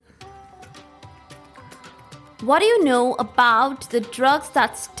What do you know about the drugs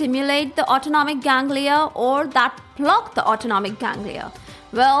that stimulate the autonomic ganglia or that block the autonomic ganglia?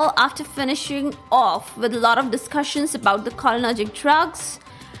 Well, after finishing off with a lot of discussions about the cholinergic drugs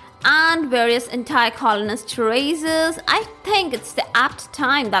and various anticholinesterases, I think it's the apt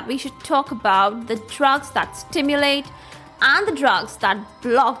time that we should talk about the drugs that stimulate and the drugs that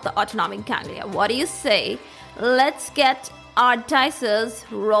block the autonomic ganglia. What do you say? Let's get our dices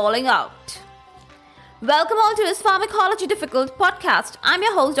rolling out. Welcome all to his Pharmacology Difficult podcast. I'm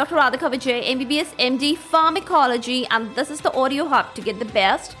your host, Dr. Radhika Vijay, MBBS MD Pharmacology, and this is the audio hub to get the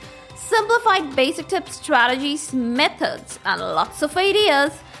best, simplified basic tips, strategies, methods, and lots of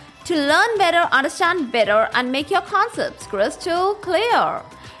ideas to learn better, understand better, and make your concepts crystal clear.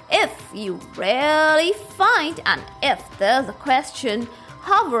 If you really find, and if there's a question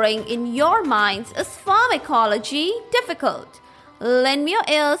hovering in your minds, is pharmacology difficult? Lend me your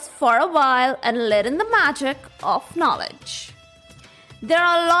ears for a while and let in the magic of knowledge. There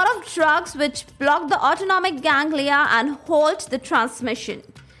are a lot of drugs which block the autonomic ganglia and halt the transmission.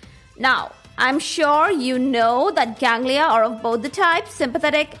 Now, I'm sure you know that ganglia are of both the types,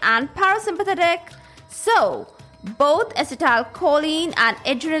 sympathetic and parasympathetic. So, both acetylcholine and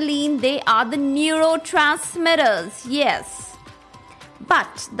adrenaline, they are the neurotransmitters, yes.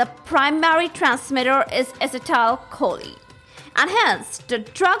 But the primary transmitter is acetylcholine. And hence, the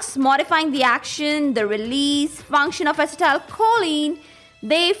drugs modifying the action, the release, function of acetylcholine,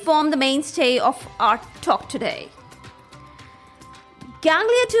 they form the mainstay of our talk today.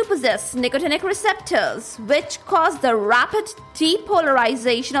 Ganglia too possess nicotinic receptors, which cause the rapid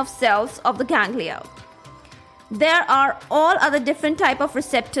depolarization of cells of the ganglia. There are all other different type of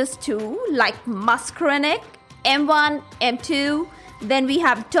receptors too, like muscarinic, M1, M2, then we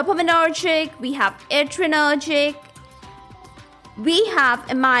have dopaminergic, we have adrenergic, we have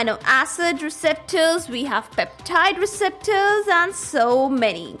amino acid receptors, we have peptide receptors, and so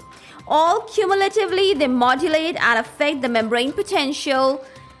many. All cumulatively, they modulate and affect the membrane potential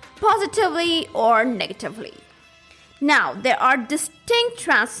positively or negatively. Now, there are distinct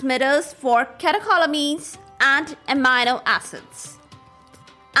transmitters for catecholamines and amino acids.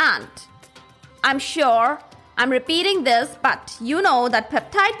 And I'm sure I'm repeating this, but you know that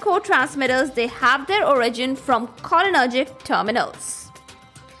peptide co-transmitters, they have their origin from cholinergic terminals.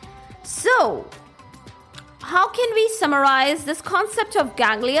 So, how can we summarize this concept of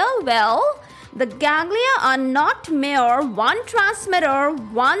ganglia? Well, the ganglia are not mere one transmitter,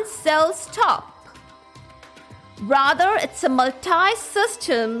 one cell stop. Rather, it's a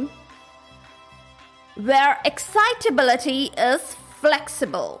multi-system where excitability is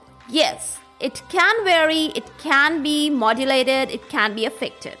flexible. Yes, it can vary, it can be modulated, it can be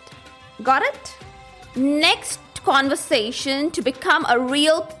affected. Got it? Next conversation, to become a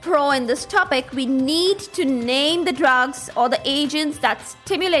real pro in this topic, we need to name the drugs or the agents that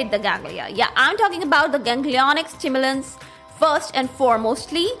stimulate the ganglia. Yeah, I'm talking about the ganglionic stimulants first and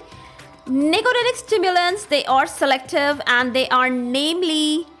foremostly. Nicotinic stimulants, they are selective and they are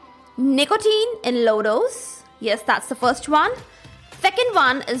namely nicotine in low dose. Yes, that's the first one. Second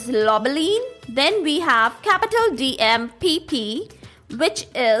one is lobeline. Then we have capital DMPP, which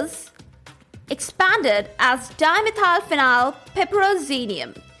is expanded as dimethylphenyl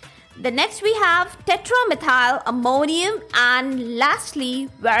piperazinium. The next we have tetramethyl ammonium, and lastly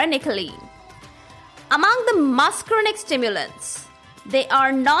varenicline. Among the muscarinic stimulants, they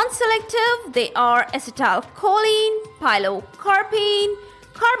are non-selective. They are acetylcholine, pilocarpine,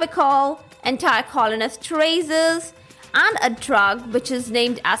 carbachol, anticholinesterases, and a drug which is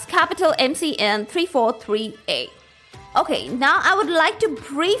named as capital MCN 343A. Okay, now I would like to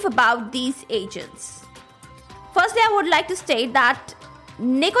brief about these agents. Firstly, I would like to state that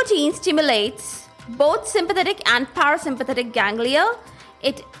nicotine stimulates both sympathetic and parasympathetic ganglia.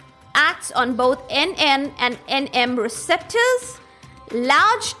 It acts on both NN and NM receptors.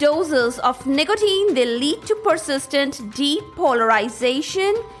 Large doses of nicotine, they lead to persistent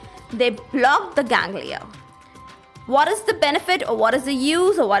depolarization. They block the ganglia. What is the benefit, or what is the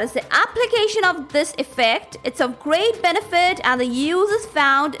use, or what is the application of this effect? It's of great benefit, and the use is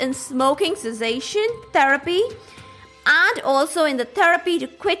found in smoking cessation therapy and also in the therapy to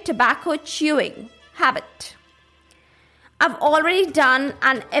quit tobacco chewing habit. I've already done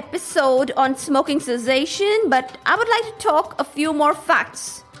an episode on smoking cessation, but I would like to talk a few more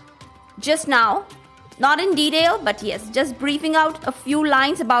facts just now. Not in detail, but yes, just briefing out a few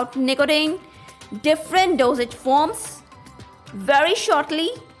lines about nicotine, different dosage forms, very shortly,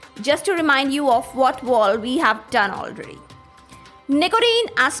 just to remind you of what all we have done already. Nicotine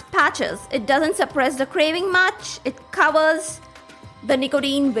as patches, it doesn't suppress the craving much, it covers the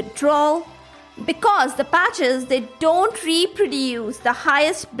nicotine withdrawal. Because the patches, they don't reproduce the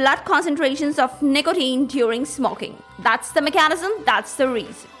highest blood concentrations of nicotine during smoking. That's the mechanism, that's the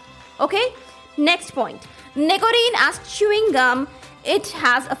reason. Okay? Next point. Nicotine as chewing gum, it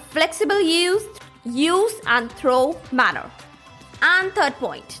has a flexible use and throw manner. And third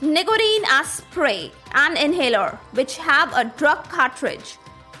point, nicotine as spray and inhaler, which have a drug cartridge.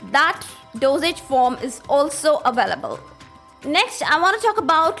 That dosage form is also available. Next, I want to talk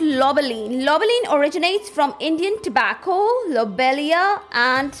about lobeline. Lobeline originates from Indian tobacco, lobelia,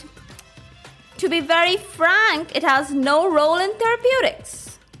 and to be very frank, it has no role in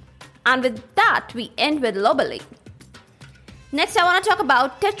therapeutics. And with that, we end with lobeline. Next, I want to talk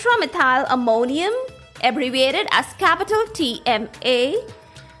about tetramethyl ammonium, abbreviated as capital TMA.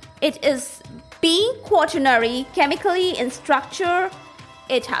 It is being quaternary chemically in structure.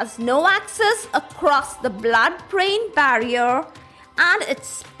 It has no access across the blood-brain barrier, and it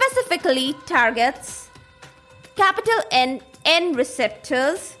specifically targets capital N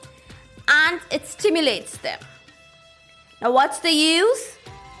receptors, and it stimulates them. Now, what's the use?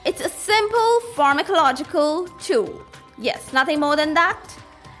 It's a simple pharmacological tool. Yes, nothing more than that.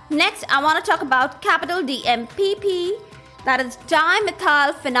 Next, I want to talk about capital DMPP, that is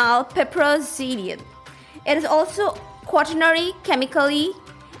dimethylphenylpiperazine. It is also quaternary chemically,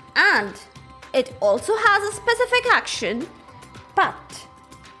 and it also has a specific action, but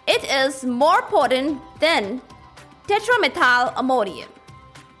it is more potent than tetramethyl ammonium.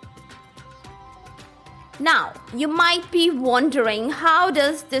 Now, you might be wondering, how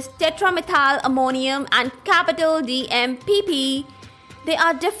does this tetramethyl ammonium and capital DMPP, they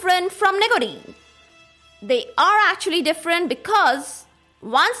are different from nicotine? They are actually different because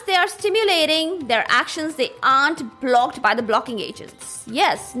once they are stimulating, their actions, they aren't blocked by the blocking agents.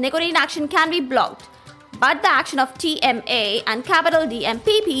 Yes, nicotine action can be blocked, but the action of TMA and capital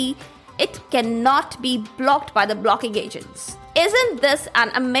DMPP, it cannot be blocked by the blocking agents. Isn't this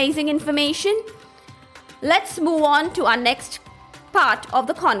an amazing information? Let's move on to our next part of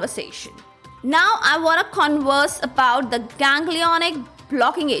the conversation. Now I want to converse about the ganglionic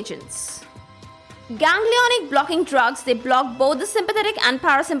blocking agents. Ganglionic blocking drugs, they block both the sympathetic and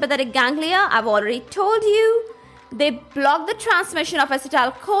parasympathetic ganglia. I've already told you. They block the transmission of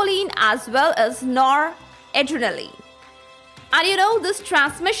acetylcholine as well as noradrenaline. And you know, this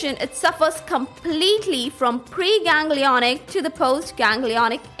transmission, it suffers completely from preganglionic to the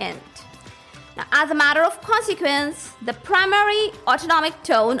postganglionic end. Now, as a matter of consequence, the primary autonomic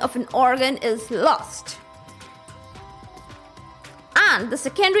tone of an organ is lost. And the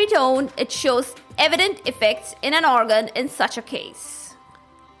secondary tone, it shows evident effects in an organ in such a case.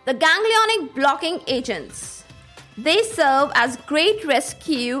 The ganglionic blocking agents, they serve as great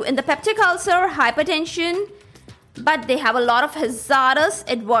rescue in the peptic ulcer, hypertension, but they have a lot of hazardous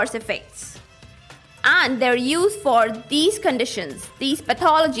adverse effects. And they're used for these conditions, these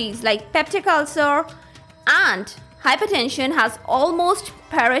pathologies like peptic ulcer and hypertension has almost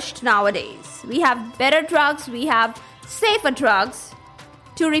perished nowadays. We have better drugs, we have safer drugs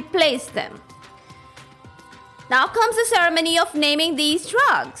to replace them. Now comes the ceremony of naming these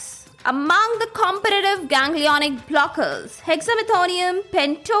drugs. Among the competitive ganglionic blockers, hexamethonium,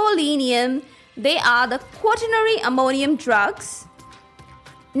 pentolenium, they are the quaternary ammonium drugs.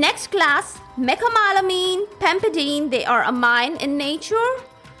 Next class, mecamylamine, pempidine, they are amine in nature.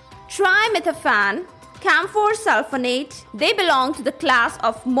 Trimethophan, camphor sulfonate, they belong to the class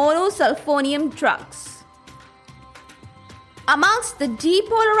of monosulfonium drugs. Amongst the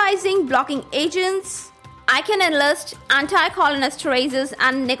depolarizing blocking agents, I can enlist anticholinesterases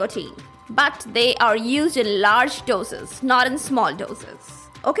and nicotine, but they are used in large doses, not in small doses.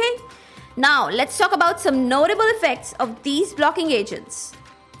 Okay? Now, let's talk about some notable effects of these blocking agents.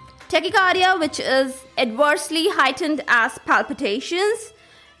 Tachycardia, which is adversely heightened as palpitations.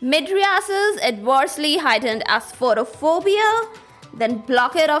 Mydriasis, adversely heightened as photophobia. Then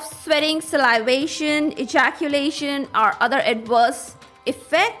blockade of sweating, salivation, ejaculation are other adverse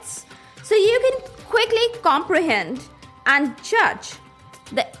effects. So you can quickly comprehend and judge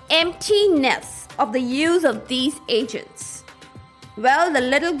the emptiness of the use of these agents. Well, the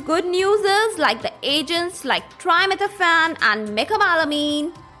little good news is, like the agents like trimethophan and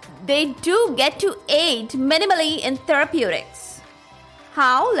mecamylamine, they do get to aid minimally in therapeutics.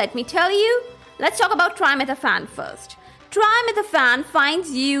 How? Let me tell you. Let's talk about trimethophan first. Trimethophan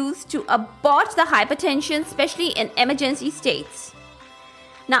finds use to abort the hypertension, especially in emergency states.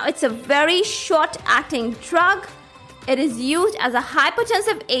 Now, it's a very short-acting drug. It is used as a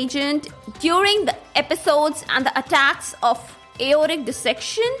hypertensive agent during the episodes and the attacks of aortic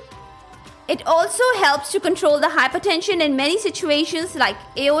dissection. It also helps to control the hypertension in many situations like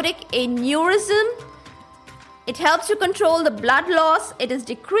aortic aneurysm. It helps to control the blood loss. It is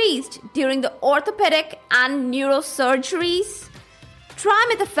decreased during the orthopedic and neurosurgeries.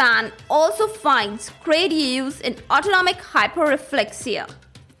 Trimethophan also finds great use in autonomic hyperreflexia.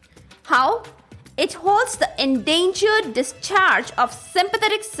 How? It halts the endangered discharge of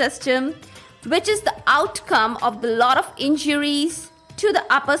sympathetic system, which is the outcome of the lot of injuries to the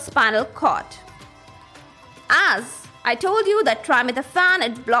upper spinal cord. As I told you that trimethophan,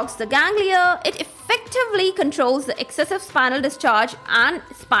 it blocks the ganglia, it effectively controls the excessive spinal discharge and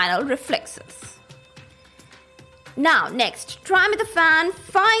spinal reflexes. Now, next, trimethophan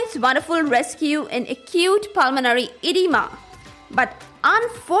finds wonderful rescue in acute pulmonary edema, but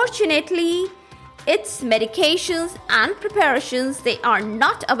unfortunately, its medications and preparations, they are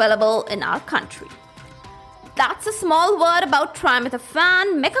not available in our country. That's a small word about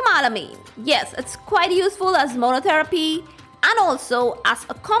trimethophan mecamylamine. Yes, it's quite useful as monotherapy and also as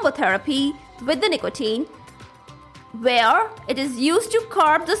a combo therapy with the nicotine, where it is used to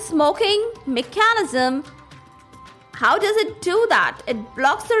curb the smoking mechanism. How does it do that? It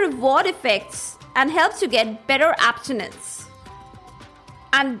blocks the reward effects and helps to get better abstinence.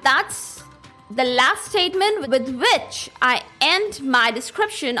 And that's the last statement with which I end my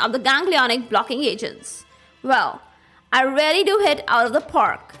description of the ganglionic blocking agents. Well, I really do hit out of the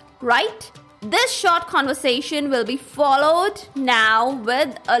park, right? This short conversation will be followed now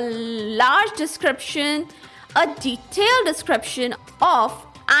with a large description, a detailed description of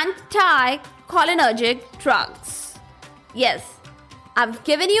anticholinergic drugs. Yes, I've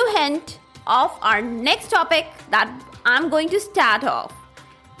given you a hint of our next topic that I'm going to start off.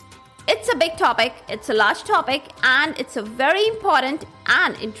 It's a big topic, it's a large topic, and it's a very important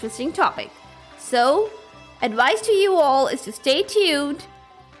and interesting topic. So, advice to you all is to stay tuned.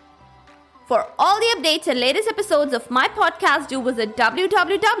 For all the updates and latest episodes of my podcast, do visit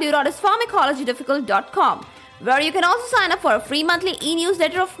www.ispharmacologydifficult.com, where you can also sign up for a free monthly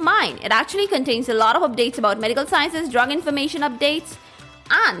e-newsletter of mine. It actually contains a lot of updates about medical sciences, drug information updates,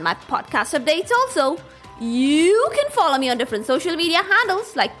 and my podcast updates also. You can follow me on different social media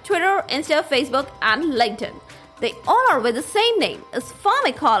handles like Twitter, Insta, Facebook, and LinkedIn. They all are with the same name, is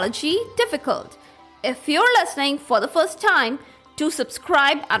Pharmacology Difficult. If you're listening for the first time, do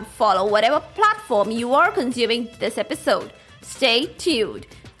subscribe and follow whatever platform you are consuming this episode. Stay tuned.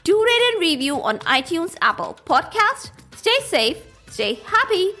 Do rate and review on iTunes, Apple Podcast. Stay safe, stay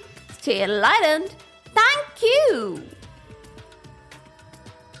happy, stay enlightened. Thank you.